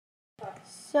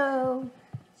So,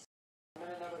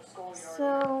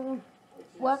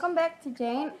 welcome back to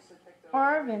Jane,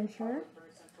 our adventure.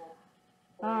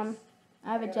 I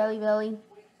have a Jelly Belly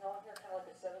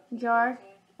jar.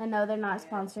 I know they're not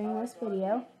sponsoring this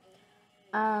video.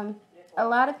 A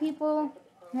lot of people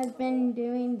has been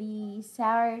doing the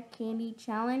sour candy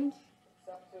challenge,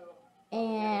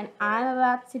 and I'm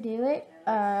about to do it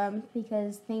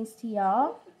because thanks to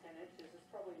y'all.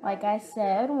 Like I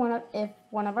said, if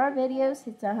one of our videos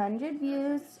hits 100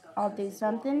 views, I'll do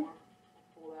something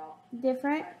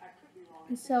different.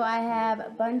 So I have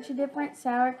a bunch of different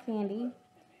sour candy,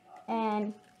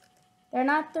 and they're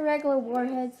not the regular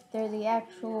warheads, they're the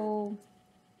actual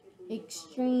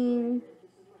extreme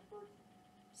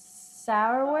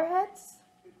sour warheads.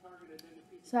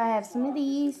 So I have some of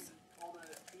these.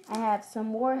 I have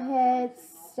some warheads,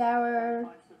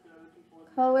 sour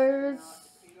colors.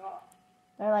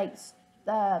 They're like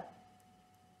the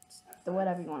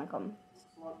whatever you want to call them.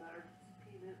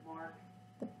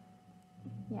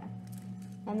 Yeah.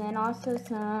 And then also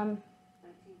some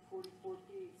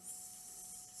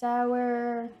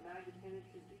sour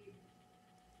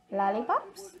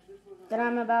lollipops that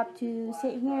I'm about to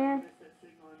sit here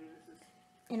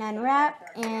and unwrap.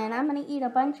 And I'm going to eat a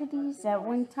bunch of these at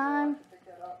one time.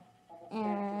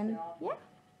 And yeah.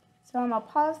 So I'm going to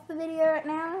pause the video right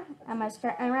now. I'm going to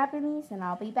start unwrapping these and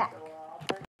I'll be back.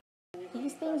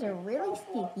 These things are really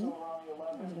sticky,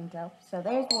 as you can tell. So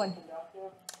there's one.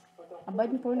 A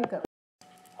button for to go.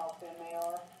 How thin they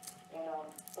are,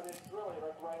 but it's really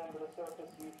like right under the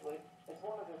surface usually. It's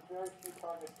one of the very few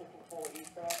targets that can pull E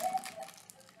track.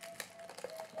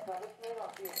 Now this may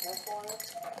not be a pencil on it,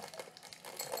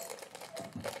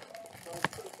 but it's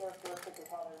pretty characteristic of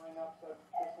how they ring up, so I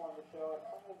just wanted to show it.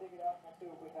 So I'm going to dig it out and we'll see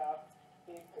what we have.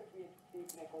 It could be a deep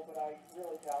nickel, but I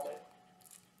really doubt it.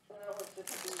 So that was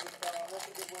just to do with that's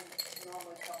a good way to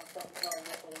normally tell when something's not a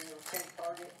nickel when you're the same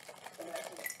target. And that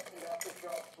could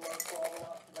drop below 12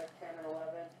 up to like 10 or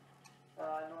 11.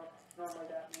 Normally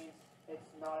that means it's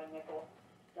not a nickel.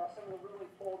 Now some of the really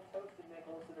full toasted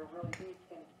nickels that are really deep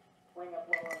can ring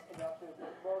up lower and conductive,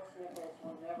 but most nickels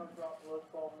will never drop below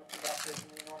 12 in the conductive,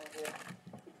 and you normally get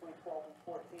between 12 and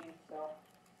 14. So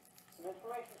some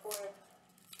information for you.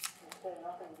 You say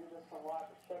nothing to do this on live,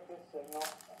 but check this signal.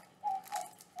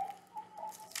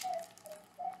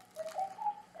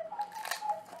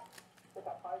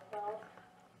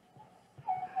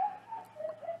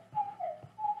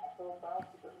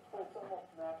 It's almost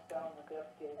maxed out on the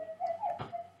depth gauge.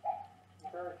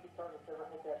 Very few targets ever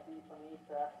hit that deep on the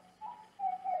E-track.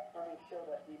 Or show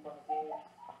that deep on the gauge.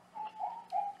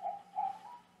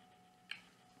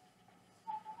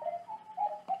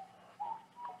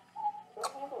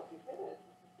 Some angles you hit it.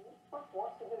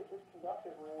 Wants to hit a good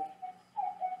conductive range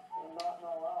and not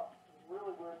null out.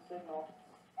 Really weird signal.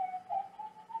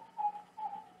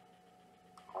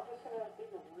 I'm just going to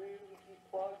dig a really deep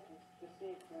plug to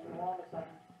see if we move on to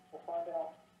something. We'll find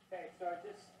out. Okay, so I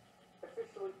just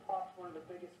officially popped one of the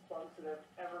biggest plugs that I've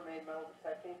ever made metal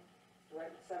detecting.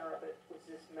 Right in the center of it was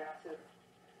this massive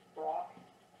rock.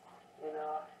 And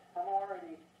I'm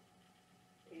already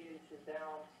 8 inches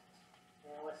down.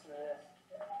 And listen to this.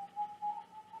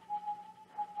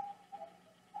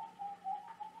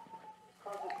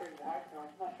 Concentrated hydrogen.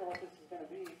 I'm not sure what this is going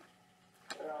to be,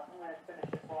 but I'm going to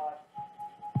finish it live.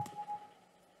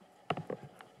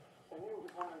 I knew it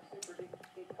was one of the super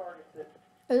deep targets that...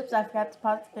 Oops, I forgot to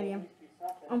pause the video.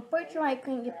 Unfortunately, I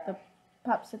couldn't get the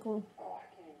popsicle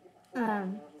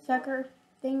sucker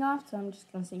thing off, so I'm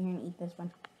just going to sit here and eat this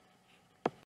one.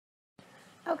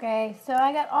 Okay, so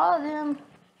I got all of them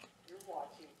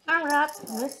unwrapped.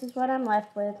 This is what I'm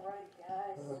left with.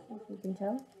 If you can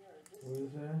tell. What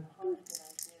is that?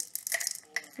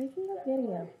 Making a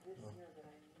video.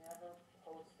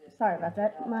 Sorry about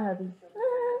that, my hubby.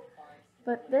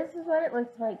 But this is what it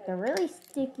looks like. They're really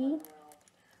sticky.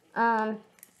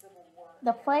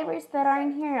 The flavors that are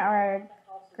in here are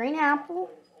green apple,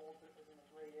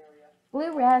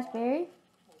 blue raspberry,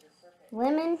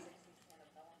 lemon,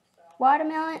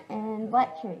 watermelon, and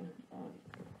black cherry.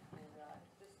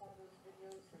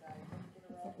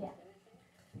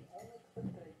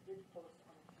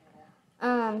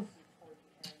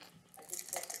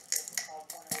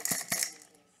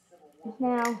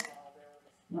 Now,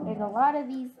 there's a lot of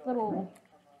these little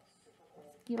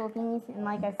skittle things, and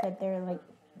like I said, they're like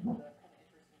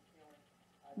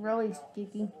really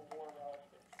sticky.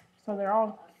 So they're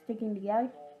all sticking together.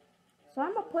 So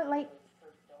I'm going to put like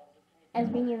as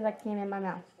many as I can in my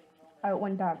mouth at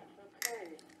one time.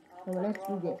 So let's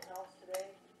do this.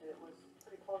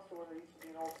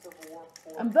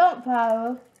 I'm built,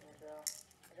 Pablo.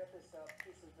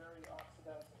 very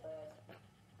oxidized lead.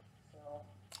 So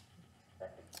that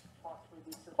could possibly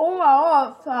be something. Oh, I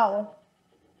love flour.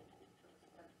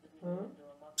 Into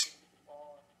a mustard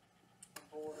ball or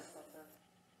board or something.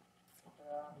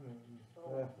 Yeah. So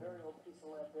very old piece of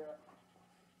lead there.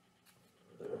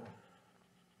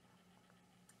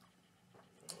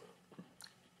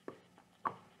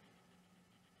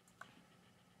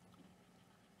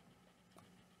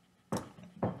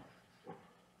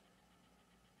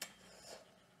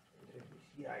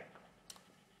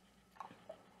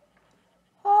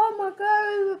 Oh my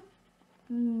god.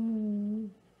 Mm.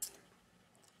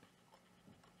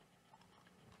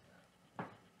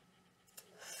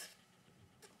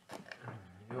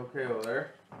 You okay over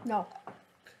there? No.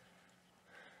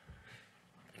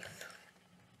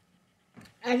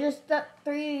 I just stuck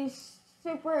 3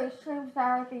 super extreme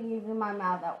sour thingies in my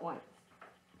mouth at once.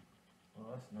 Oh,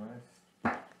 that's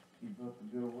nice. Keep up the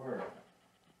good work.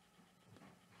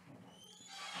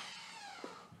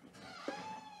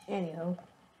 Anywho.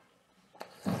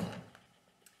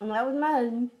 And that was my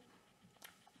husband.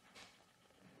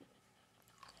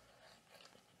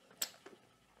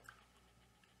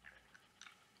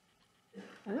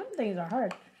 And them things are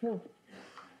hard too.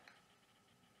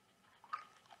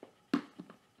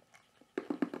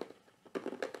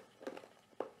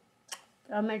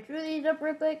 So I'm gonna chew these up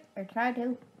real quick, or try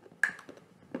to.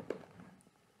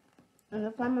 And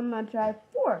this time I'm gonna try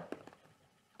 4.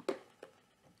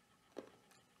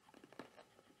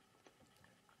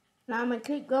 Now I'm gonna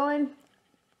keep going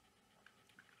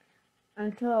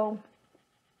until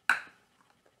I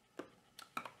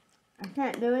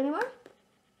can't do anymore.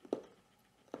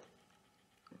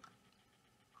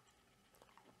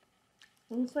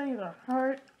 These things are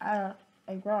hard as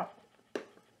a rock.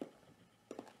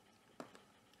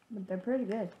 But they're pretty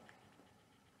good.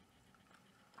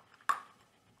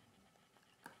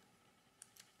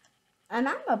 And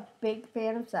I'm a big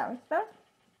fan of sour stuff.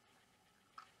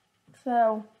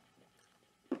 So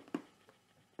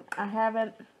I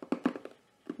haven't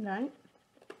done it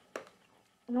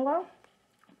in a while.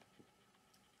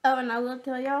 Oh, and I will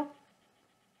tell y'all,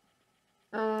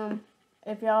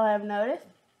 if y'all have noticed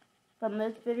from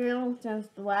this video since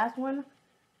the last one,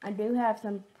 I do have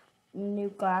some new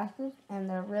glasses and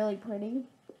they're really pretty.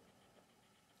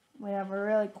 We have a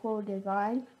really cool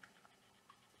design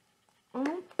on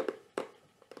them.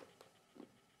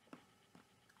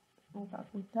 If I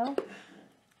can tell.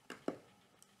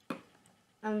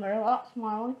 And they're a lot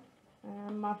smaller.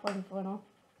 And my phone's little.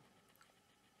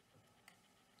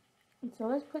 And so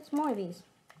let's put some more of these.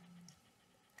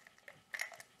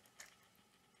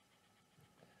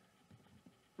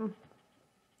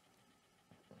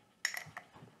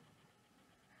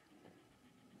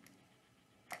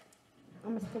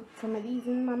 I'm gonna stick some of these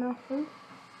in my mouth too.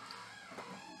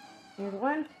 Here's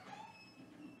one.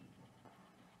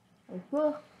 There's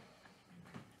 2.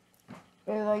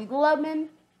 There's a lemon.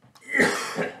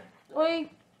 3.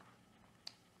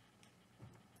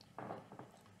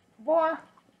 4.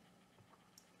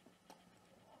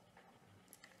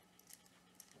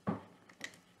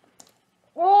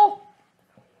 Oh!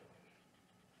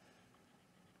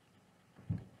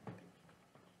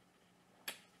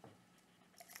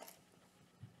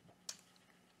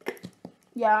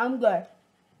 Yeah, I'm good.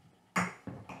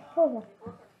 Oh. Okay,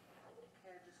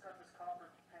 I just got this copper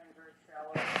penny very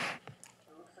shallow.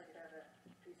 It looks like it had a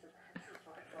piece of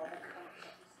petrified bubble gum or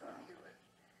something stuck to it.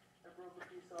 I broke a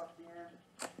piece off the end.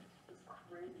 It's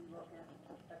crazy looking.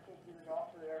 I can't get it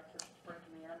off of there to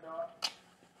breaking the end off.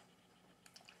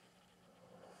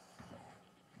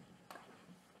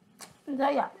 So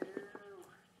yeah. Ew.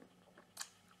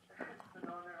 It's been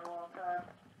on there a long time.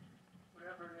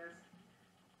 Whatever it is.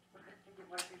 I think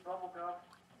it might be bubble gum.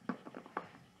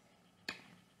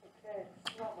 Okay,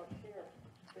 it's not much here.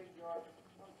 Big yard.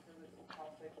 I'm sure this will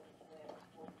compensate for the land.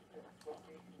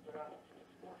 Location, but I'm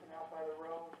working out by the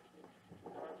road.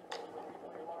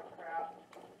 A lot of crap.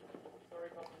 Sorry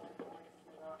about the noise.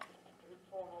 There's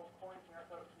pulling old coins here. I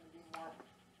thought it was going to be more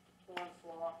thorn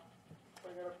slaw. So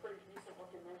I got a pretty decent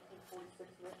looking 1946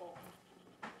 nickel.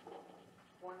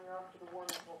 1 year after the war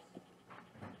nickels.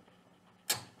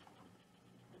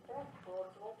 Okay, well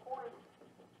it's an old coin.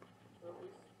 So at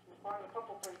least we'll find a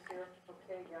couple things here.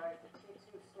 Okay guys, the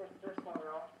T2 sniffed this one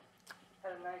out.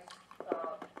 Had a nice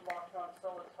locked on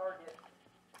solid target.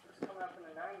 It was coming up in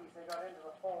the 90s. I got into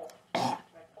the hole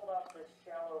and I pulled out this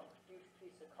shallow, huge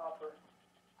piece of copper.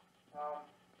 I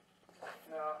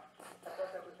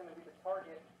thought that was going to be the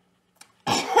target.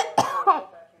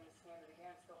 Back in the scan it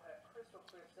again, still had a crystal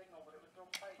clear signal, but it was real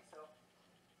tight, so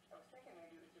I was thinking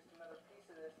maybe it was just another piece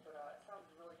of this, but it sounds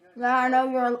really good. Now I know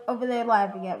you're over there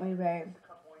laughing at me, babe. A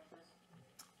couple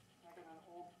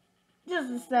just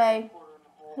to say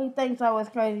he thinks I was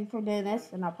crazy for doing this,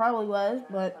 and I probably was,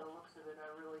 but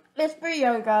it's for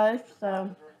you guys,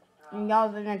 so, and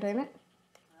y'all's entertainment.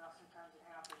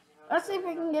 Let's see if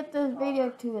we can get this video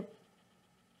to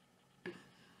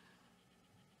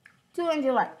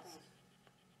 200 likes.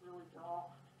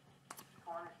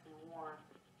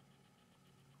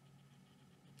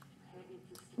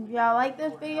 If y'all like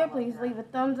this video, please leave a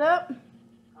thumbs up.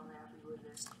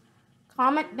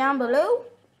 Comment down below.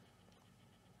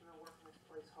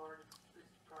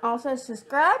 Also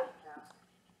subscribe.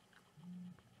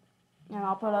 And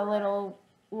I'll put a little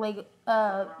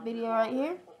video right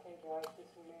here.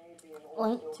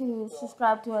 Link to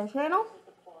subscribe to our channel.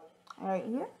 Right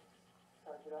here.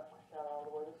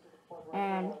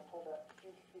 And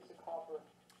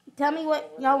tell me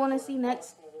what y'all want to see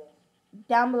next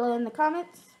down below in the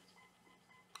comments.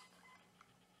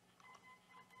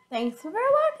 Thanks for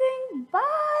watching. Bye.